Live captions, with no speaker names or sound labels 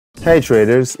Hey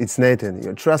traders, it's Nathan,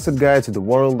 your trusted guide to the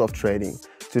world of trading.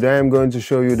 Today I'm going to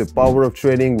show you the power of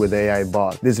trading with AI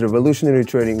Bot. This revolutionary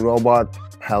trading robot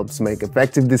helps make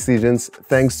effective decisions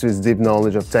thanks to its deep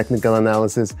knowledge of technical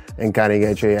analysis and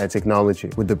cutting-edge AI technology.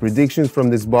 With the predictions from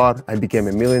this bot, I became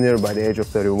a millionaire by the age of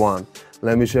 31.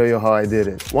 Let me show you how I did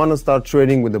it. Want to start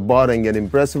trading with the bot and get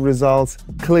impressive results?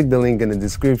 Click the link in the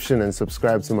description and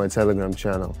subscribe to my Telegram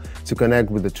channel to connect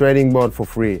with the trading bot for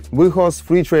free. We host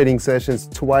free trading sessions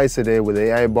twice a day with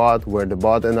AI Bot, where the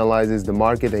bot analyzes the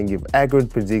market and gives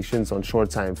accurate predictions on short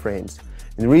time frames.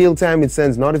 In real time, it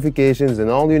sends notifications, and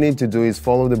all you need to do is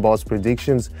follow the bot's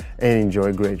predictions and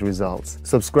enjoy great results.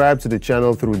 Subscribe to the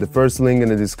channel through the first link in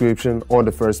the description or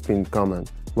the first pinned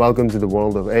comment. Welcome to the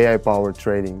world of AI-powered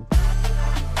trading.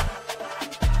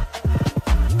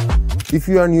 If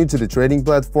you are new to the trading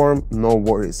platform, no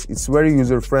worries. It's very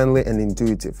user-friendly and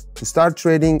intuitive. To start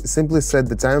trading, simply set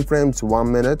the time frame to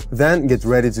 1 minute, then get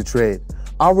ready to trade.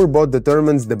 Our bot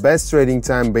determines the best trading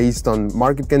time based on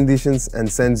market conditions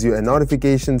and sends you a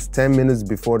notification 10 minutes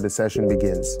before the session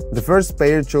begins. The first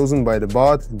pair chosen by the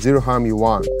bot, Dirham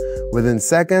Yuan. Within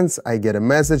seconds, I get a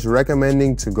message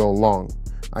recommending to go long.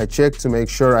 I check to make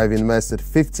sure I've invested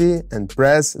 50 and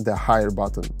press the higher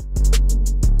button.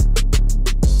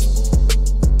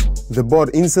 The bot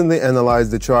instantly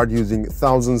analyzed the chart using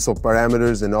thousands of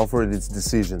parameters and offered its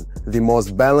decision, the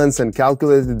most balanced and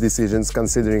calculated decisions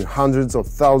considering hundreds of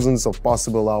thousands of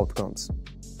possible outcomes.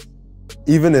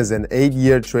 Even as an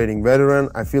 8-year trading veteran,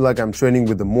 I feel like I'm trading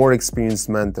with a more experienced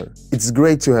mentor. It's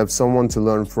great to have someone to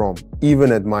learn from,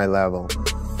 even at my level.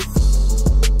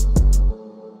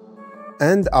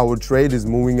 And our trade is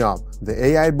moving up. The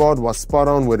AI bot was spot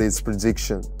on with its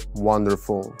prediction.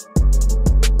 Wonderful.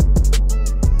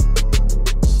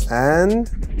 And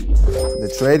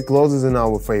the trade closes in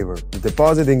our favor. The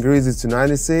deposit increases to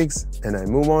 96 and I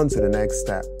move on to the next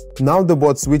step. Now the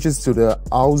bot switches to the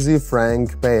Aussie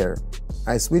franc pair.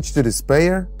 I switch to this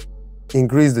pair,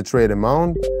 increase the trade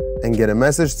amount and get a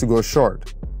message to go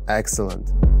short.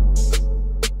 Excellent.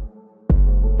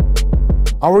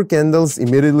 Our candles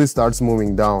immediately starts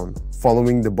moving down,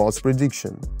 following the bot's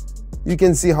prediction. You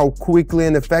can see how quickly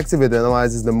and effectively it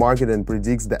analyzes the market and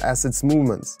predicts the asset's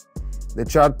movements. The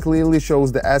chart clearly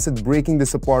shows the asset breaking the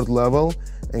support level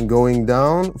and going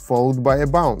down, followed by a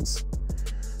bounce.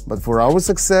 But for our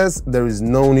success, there is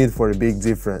no need for a big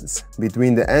difference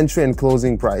between the entry and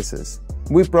closing prices.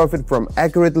 We profit from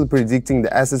accurately predicting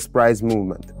the asset's price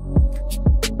movement.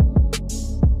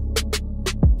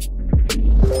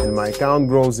 And my account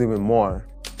grows even more.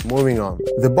 Moving on.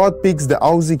 The bot picks the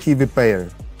Aussie Kiwi pair.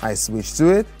 I switch to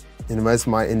it, invest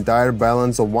my entire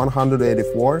balance of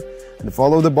 184 and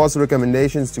follow the bot's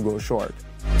recommendations to go short.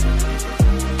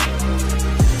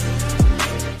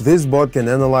 This bot can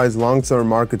analyze long-term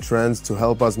market trends to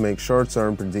help us make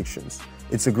short-term predictions.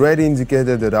 It's a great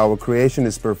indicator that our creation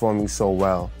is performing so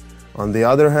well. On the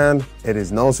other hand, it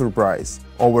is no surprise.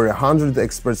 Over 100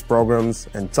 experts programs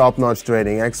and top-notch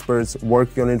trading experts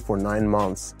worked on it for 9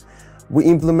 months. We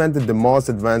implemented the most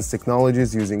advanced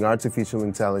technologies using artificial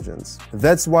intelligence.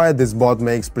 That's why this bot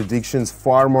makes predictions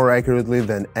far more accurately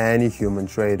than any human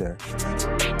trader.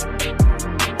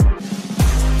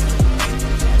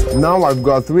 Now I've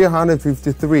got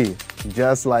 353,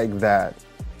 just like that.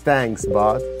 Thanks,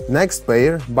 bot. Next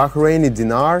pair, Bahraini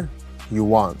Dinar,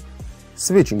 Yuan.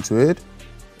 Switching to it,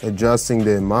 adjusting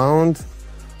the amount.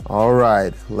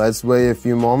 Alright, let's wait a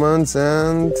few moments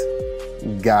and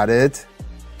got it.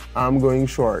 I'm going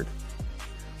short.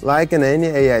 Like in any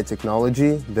AI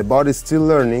technology, the bot is still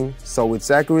learning, so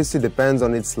its accuracy depends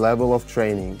on its level of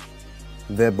training.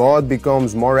 The bot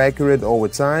becomes more accurate over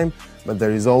time, but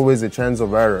there is always a chance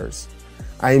of errors.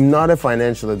 I am not a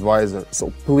financial advisor,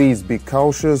 so please be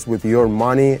cautious with your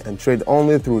money and trade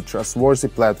only through trustworthy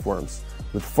platforms,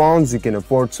 with funds you can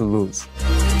afford to lose.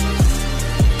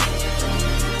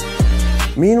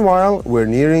 Meanwhile, we're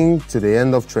nearing to the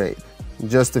end of trade.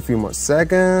 Just a few more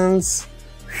seconds.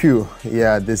 Phew,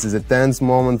 yeah, this is a tense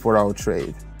moment for our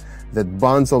trade. That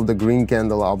bounce of the green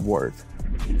candle upward.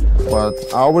 But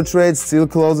our trade still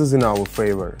closes in our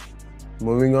favor.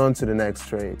 Moving on to the next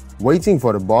trade. Waiting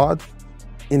for the bot.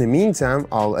 In the meantime,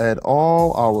 I'll add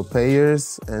all our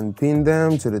pairs and pin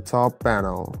them to the top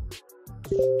panel.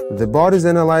 The bot is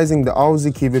analyzing the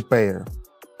Aussie Kiwi pair.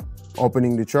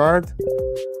 Opening the chart.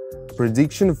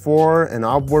 Prediction for an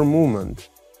upward movement.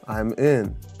 I'm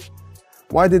in.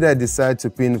 Why did I decide to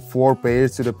pin 4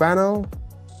 pairs to the panel?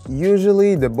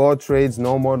 Usually the bot trades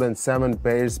no more than 7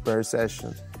 pairs per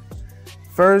session.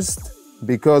 First,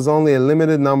 because only a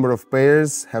limited number of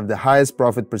pairs have the highest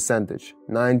profit percentage,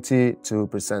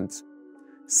 92%.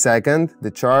 Second,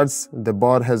 the charts the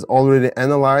bot has already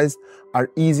analyzed are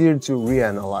easier to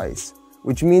reanalyze,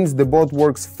 which means the bot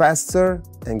works faster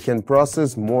and can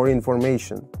process more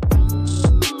information.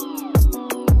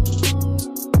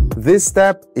 This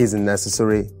step isn't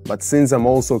necessary, but since I'm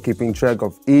also keeping track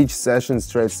of each session's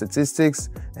trade statistics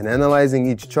and analyzing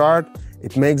each chart,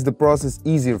 it makes the process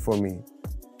easier for me.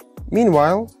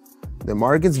 Meanwhile, the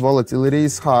market's volatility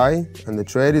is high and the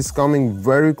trade is coming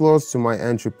very close to my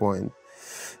entry point.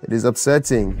 It is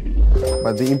upsetting,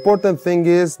 but the important thing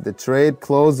is the trade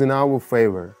closed in our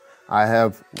favor. I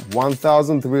have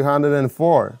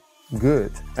 1,304.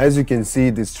 Good. As you can see,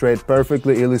 this trade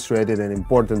perfectly illustrated an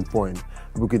important point.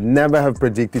 We could never have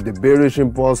predicted the bearish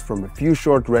impulse from a few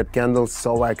short red candles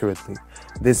so accurately.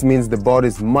 This means the bot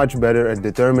is much better at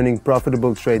determining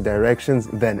profitable trade directions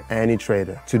than any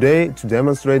trader. Today, to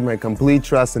demonstrate my complete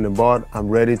trust in the bot, I'm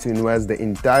ready to invest the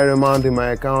entire amount in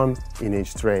my account in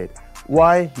each trade.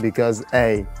 Why? Because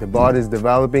A, the bot is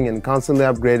developing and constantly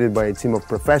upgraded by a team of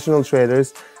professional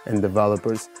traders and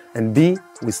developers, and B,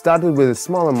 we started with a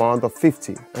small amount of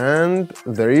 50. And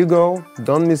there you go,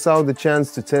 don't miss out the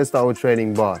chance to test our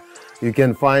trading bot. You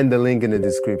can find the link in the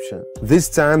description. This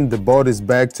time the bot is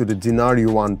back to the dinar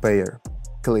yuan pair.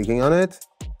 Clicking on it,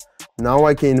 now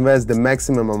I can invest the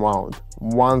maximum amount,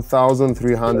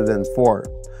 1,304.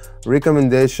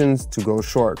 Recommendations to go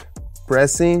short.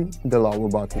 Pressing the lower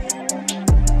button.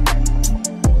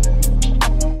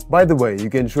 By the way, you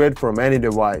can trade from any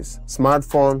device,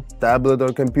 smartphone, tablet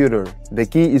or computer. The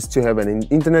key is to have an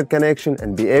internet connection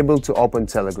and be able to open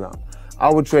Telegram.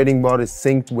 Our trading bot is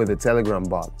synced with the Telegram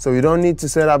bot, so you don't need to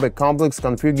set up a complex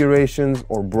configurations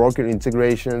or broker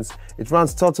integrations. It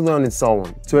runs totally on its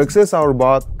own. To access our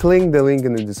bot, click the link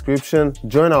in the description,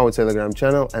 join our Telegram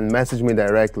channel and message me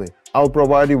directly. I'll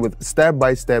provide you with a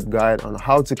step-by-step guide on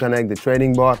how to connect the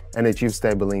trading bot and achieve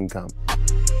stable income.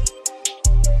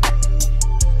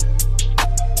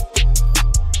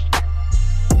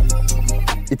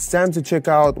 It's time to check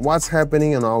out what's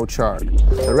happening on our chart.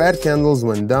 The red candles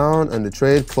went down and the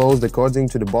trade closed according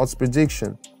to the bot's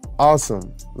prediction.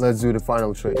 Awesome, let's do the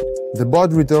final trade. The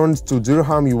bot returned to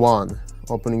dirham yuan.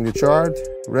 Opening the chart,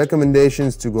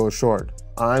 recommendations to go short.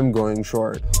 I'm going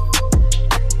short.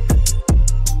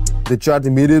 The chart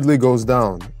immediately goes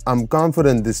down. I'm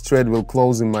confident this trade will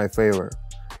close in my favor.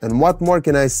 And what more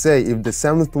can I say if the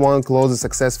 7th one closes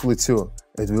successfully too?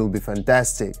 It will be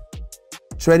fantastic.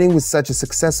 Trading with such a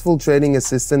successful trading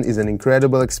assistant is an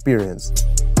incredible experience.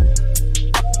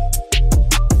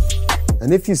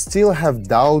 And if you still have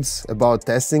doubts about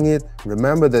testing it,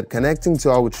 remember that connecting to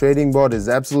our trading bot is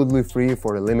absolutely free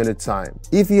for a limited time.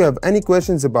 If you have any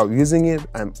questions about using it,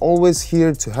 I'm always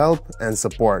here to help and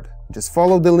support. Just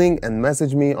follow the link and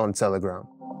message me on Telegram.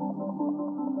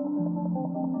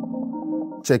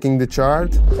 Checking the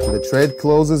chart, the trade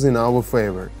closes in our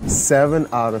favor. 7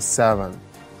 out of 7.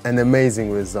 An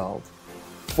amazing result.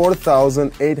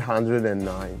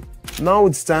 4,809. Now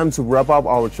it's time to wrap up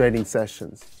our trading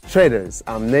sessions. Traders,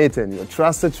 I'm Nathan, your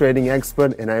trusted trading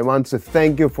expert, and I want to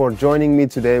thank you for joining me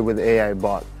today with AI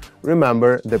Bot.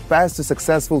 Remember, the path to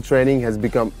successful trading has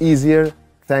become easier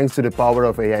thanks to the power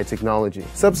of AI technology.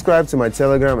 Subscribe to my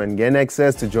Telegram and gain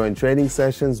access to join trading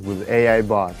sessions with AI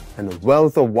Bot and a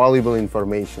wealth of valuable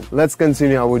information. Let's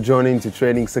continue our journey to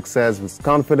trading success with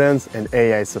confidence and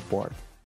AI support.